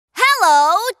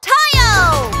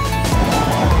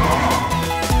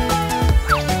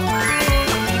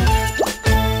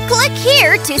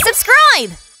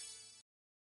subscribe!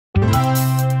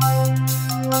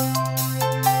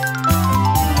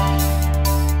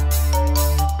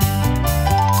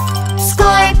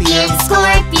 Scorpions,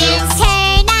 scorpions,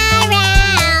 turn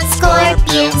around.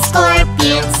 Scorpions,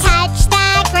 scorpions, touch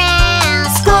the ground.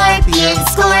 Scorpions,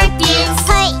 scorpions,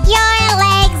 put your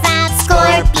legs up.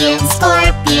 Scorpions,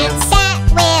 scorpions, that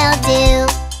will do.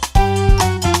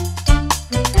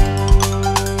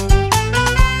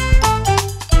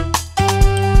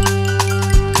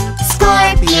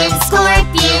 Scorpions,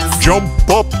 scorpions, jump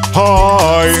up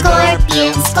high.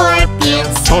 Scorpions,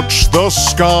 scorpions, Touch the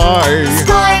sky.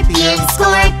 Scorpions,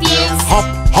 scorpions, Hop,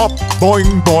 hop,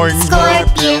 boing, boing.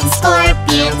 Scorpions,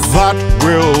 scorpions, That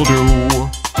will do.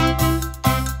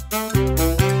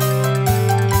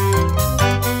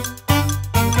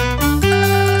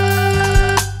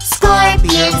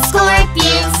 Scorpions,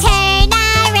 scorpions, turn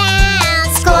around.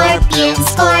 Scorpions,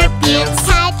 scorpions,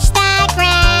 touch the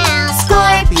ground.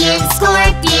 Scorpions,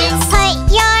 scorpions, put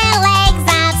your legs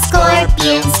up.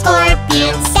 Scorpions,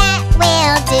 scorpions, that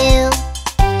will do.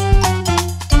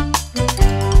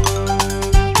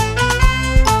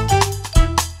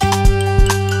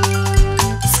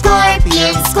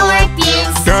 Scorpions,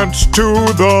 scorpions, Dance to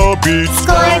the beat.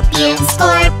 Scorpions,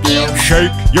 scorpions,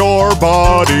 Shake your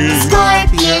body.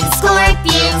 Scorpions,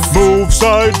 scorpions, Move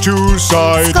side to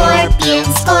side.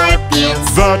 Scorpions,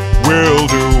 scorpions, That will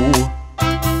do.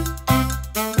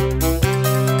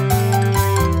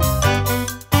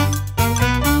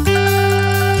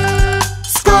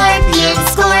 Scorpions,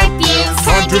 scorpions,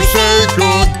 Time to say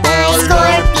goodbye.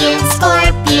 Scorpions,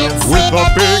 scorpions, With a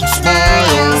big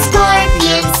smile.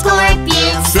 Scorpions,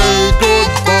 scorpions, Say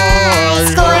goodbye.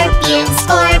 Scorpions,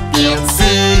 scorpions,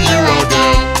 See you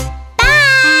again.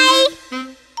 bye!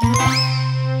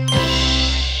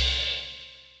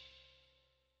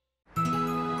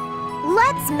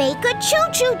 Let's make a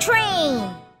choo-choo train.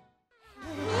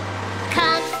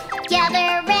 Come,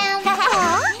 gather round.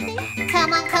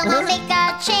 Come on, make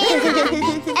a chain.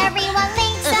 Everyone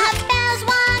links up as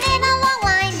one in a long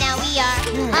line. Now we are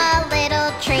a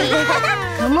little train.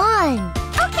 Come on.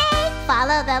 Okay,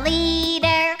 follow the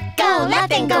leader. Go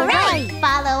left and go right.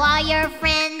 Follow all your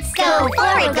friends. Go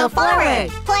forward, go forward.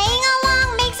 Playing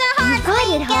along makes our hearts Got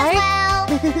it, beat as well.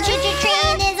 Choo-choo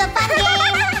train is a fun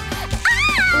game.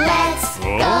 Let's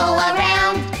go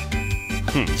around.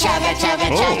 Chugga, chugga,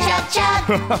 chug, chug, chug.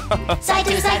 Side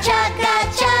to side, chugga,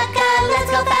 chugga. Let's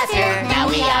go faster. Now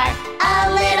we are a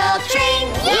little train.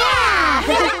 Yeah!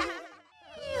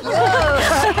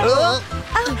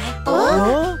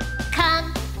 Come,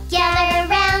 gather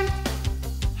around.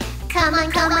 Come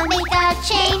on, make a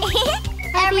chain.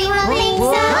 Everyone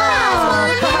links up as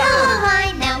one in a long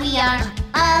line. Now we are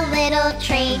a little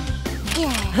train.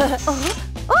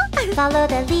 Follow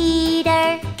the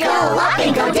leader. Go up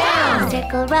and go down.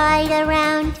 Circle right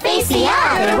around. Face the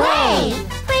other way.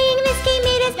 Playing this game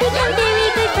made us become very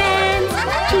good friends.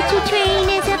 Choo-choo train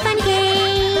is a fun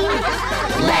game.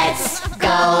 Let's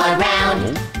go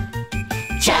around.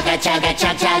 Chugga, chugga,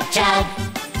 chug, chug, chug.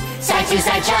 Side to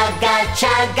side, chugga,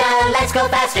 chugga. Let's go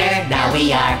faster. Now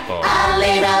we are a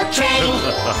little train.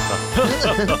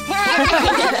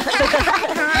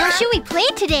 How should we play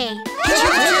today?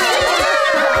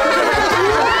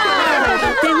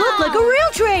 They look like a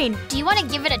real train! Do you want to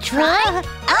give it a try?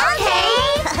 Okay.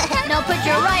 Now put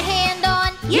your right hand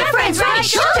on Your friend's right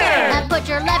shoulder! and put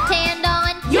your left hand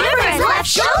on Your friend's left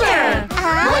shoulder!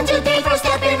 1, 2, 3, 4,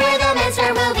 step in rhythm and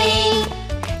start moving.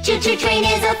 Choo-choo train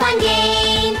is a fun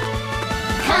game.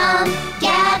 Come,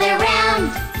 gather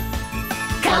round.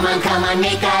 Come on,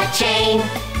 make a chain.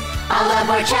 All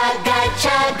aboard, chugga,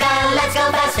 chugga. Let's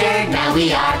go faster. Now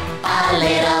we are a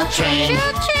little train.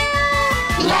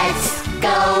 Let's go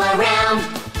around.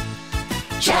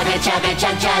 Chugga, chugga,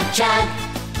 chug, chug, chug.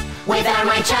 With our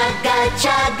mind, chugga,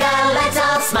 chugga. Let's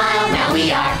all smile. Now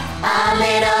we are a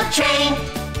little train.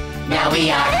 Now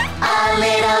we are a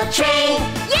little train.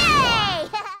 Yay!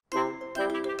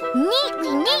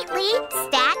 Neatly, neatly,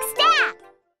 stack, stack.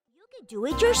 You can do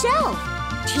it yourself.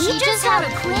 Teach us how to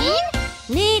clean?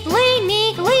 Neatly,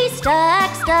 neatly,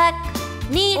 stack, stack.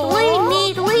 Neatly,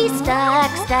 neatly,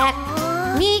 stack, stack.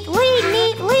 Neatly,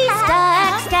 neatly,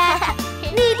 stack, stack.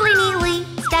 Neatly, neatly,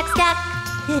 stack, stack.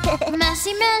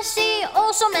 Messy, messy,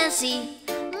 oh so messy.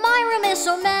 My room is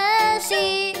so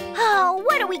messy. Oh,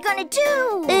 what are we gonna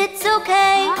do? It's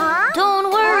okay,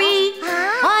 don't worry.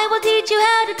 I will teach you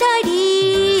how to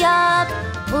tidy up.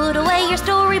 Put away your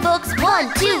storybooks,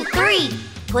 1, 2, 3.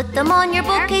 Put them on your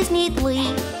bookcase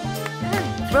neatly.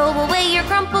 Throw away your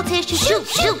crumpled tissue, shoot,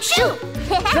 shoot, shoot.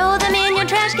 Throw them in your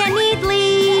trash can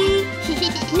neatly.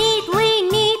 Neatly,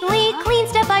 neatly, clean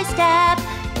step by step.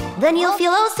 Then you'll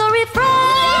feel oh so refreshed.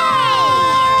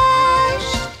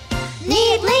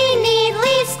 Neatly,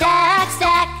 neatly, stack,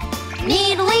 stack.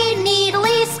 Neatly,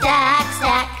 neatly, stack,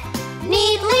 stack.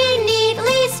 Neatly,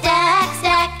 neatly, stack,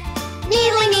 stack.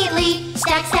 Neatly, neatly,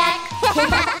 stack, stack. Of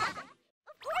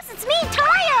course, it's me,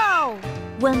 Tayo!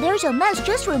 When there's a mess,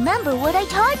 just remember what I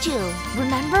taught you.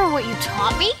 Remember what you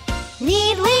taught me?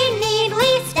 Neatly,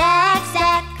 neatly, stack,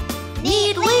 stack.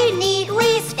 Neatly,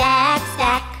 neatly, stack,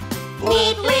 stack.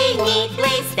 Neatly,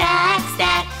 neatly, stack,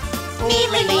 stack.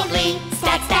 Neatly, neatly,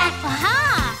 stack, stack.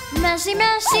 Aha! Messy,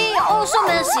 messy, oh so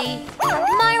messy.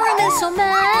 My room is so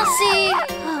messy.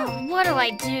 Oh, what do I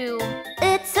do?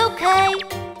 It's okay,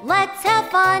 let's have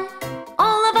fun.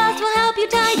 All of us will help you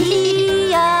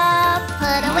tidy up.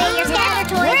 Put away your scatter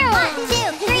toys. 1,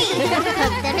 2, 3.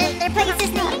 Put them in their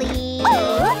places neatly.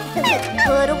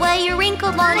 Put away your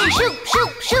wrinkled laundry. Shoot,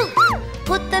 shoot, shoot.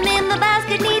 Put them in the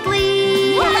basket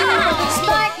neatly.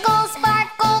 Sparkle,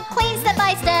 sparkle, clean step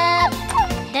by step.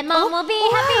 Then Mom will be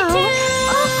happy too.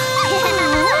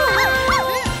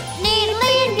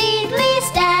 Neatly, neatly,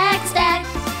 stack, stack.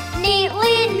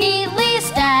 Neatly, neatly,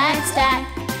 stack, stack.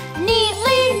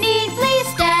 Neatly, neatly,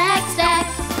 stack, stack.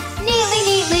 Neatly,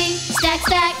 neatly, stack,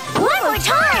 stack. One more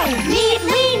time.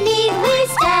 Neatly, neatly,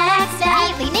 stack,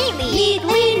 stack. Neatly,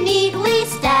 neatly. Neatly, neatly,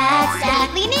 stack, stack.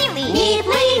 Neatly, neatly.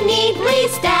 Neatly, neatly,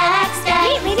 stack, stack.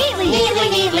 Neatly, neatly. Neatly,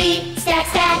 neatly, stack,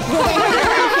 stack.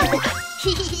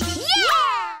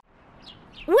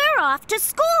 We're off to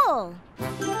school.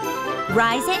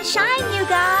 Rise and shine, you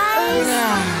guys.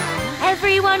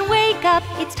 Everyone wake up.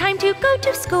 It's time to go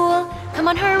to school. Come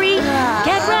on, hurry.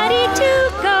 Get ready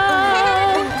to go.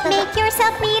 Make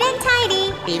yourself neat and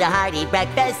tidy. Eat a hearty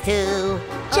breakfast too.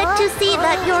 Check to see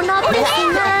that you're not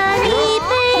missing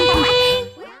anything.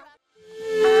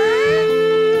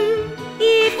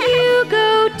 If you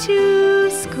go to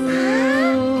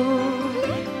school,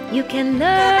 you can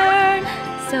learn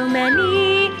so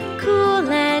many cool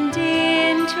and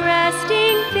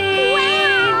interesting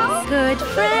things. Good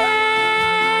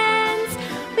friends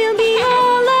will be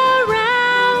all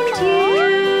around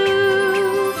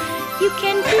you. You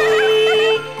can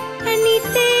be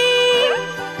anything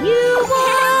you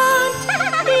want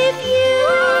if you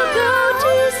go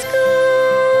to school.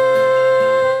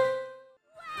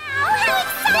 Wow, how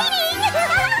exciting!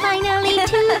 Finally,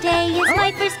 today is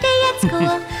my first day at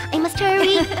school. I must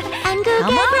hurry and go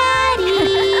Come get on.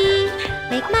 ready.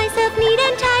 Make myself neat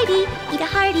and tidy. Eat a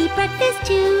hearty breakfast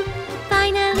too.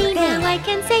 Finally, now I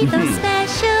can say those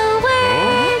special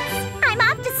words. I'm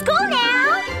off to school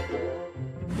now.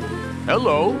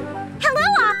 Hello. Hello,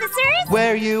 officers.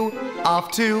 Where you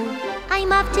off to?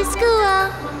 I'm off to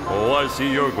school. Oh, I see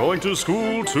you're going to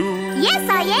school too. Yes,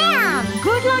 I am.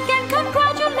 Good luck and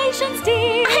congratulations,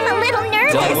 dear. I'm a little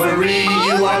nervous. Don't worry,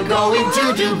 you are going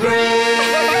to do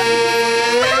great.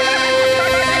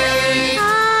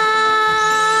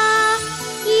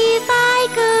 If I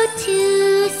go to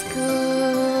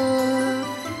school,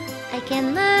 I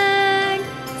can learn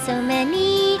so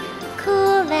many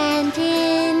cool and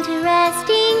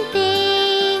interesting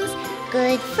things.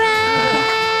 Good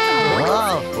friends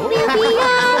will be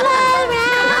all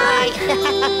around me.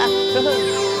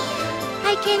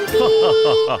 I can be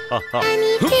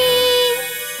anything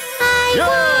I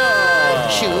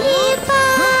want. If I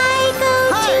go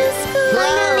to school,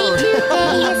 finally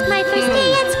today is my first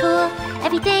day at school.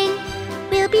 Everything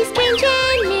will be strange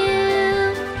and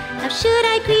new. How should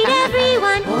I greet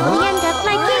everyone? Will we end up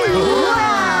liking me?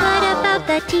 What about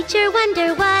the teacher?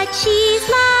 Wonder what she's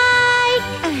like.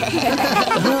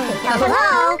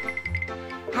 Hello.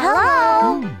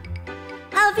 Hello.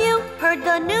 Have you heard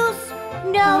the news?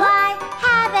 No, I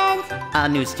haven't. A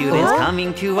new student's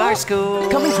coming to our school.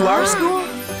 Coming to our school?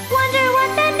 Wonder what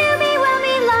the new me will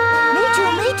be like. Me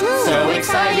too, me too. So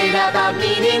excited about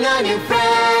meeting a new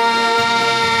friend.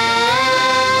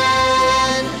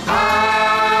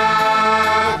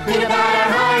 Peanut butter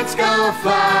hearts go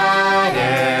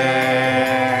flutter.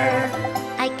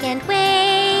 I can't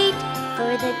wait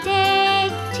for the day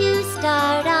to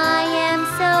start. I am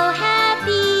so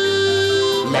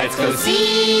happy. Let's go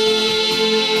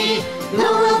see who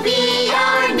will be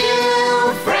our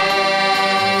new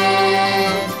friend.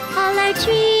 All our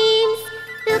dreams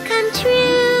will come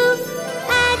true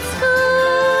at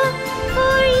school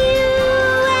for you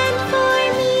and for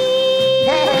me.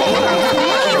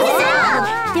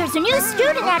 There's a new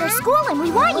student at our school and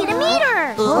we want you to meet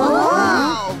her.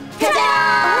 Oh.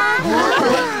 Ta-da!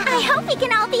 I hope we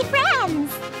can all be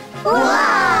friends.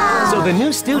 Wow! So the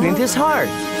new student is Hart.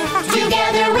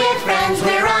 Together with friends,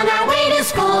 we're on our way to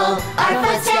school. Our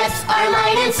footsteps are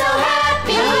light and so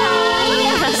happy.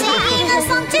 Singing a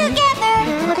song together.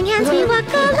 Holding hands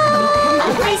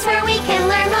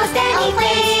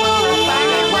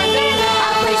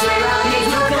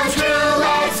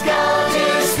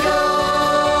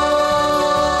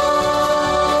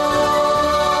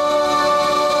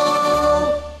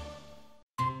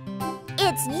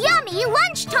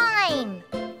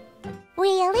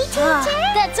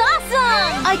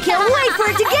I can't wait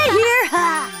for it to get here!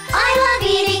 I love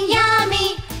eating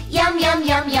yummy, yum, yum,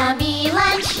 yum, yummy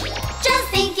lunch. Just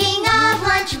thinking of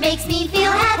lunch makes me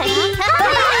feel happy.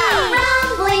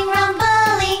 Rumbling,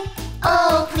 rumbling,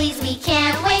 oh please we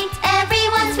can't wait.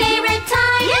 Everyone's favorite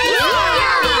time,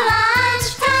 yummy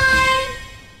lunch time.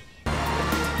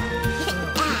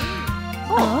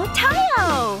 Oh,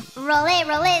 Tayo! Roll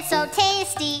it, so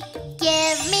tasty.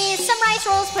 Give me some rice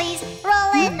rolls, please.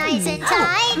 Roll it nice and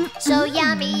tight, so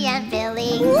yummy and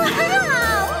filling.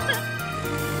 Wow!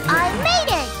 I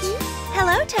made it!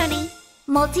 Hello, Tony.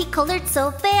 Multicolored, so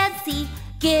fancy.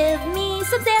 Give me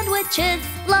some sandwiches,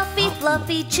 fluffy,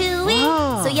 fluffy, chewy,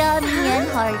 so yummy and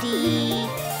hearty.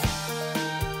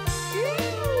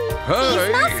 Hey.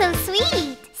 Smells so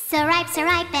sweet. So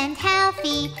ripe and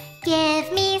healthy.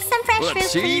 Give me some fresh Let's fruit,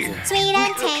 see. please. Sweet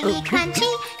and tangy,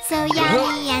 crunchy, so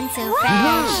yummy and so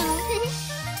fresh.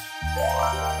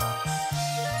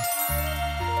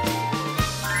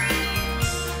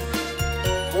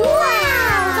 Wow!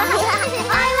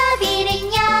 I love eating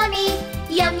yummy,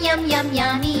 yum, yum, yum,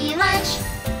 yummy lunch.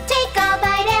 Take a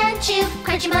bite and chew,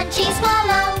 crunchy, munchy,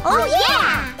 swallow. Oh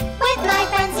yeah!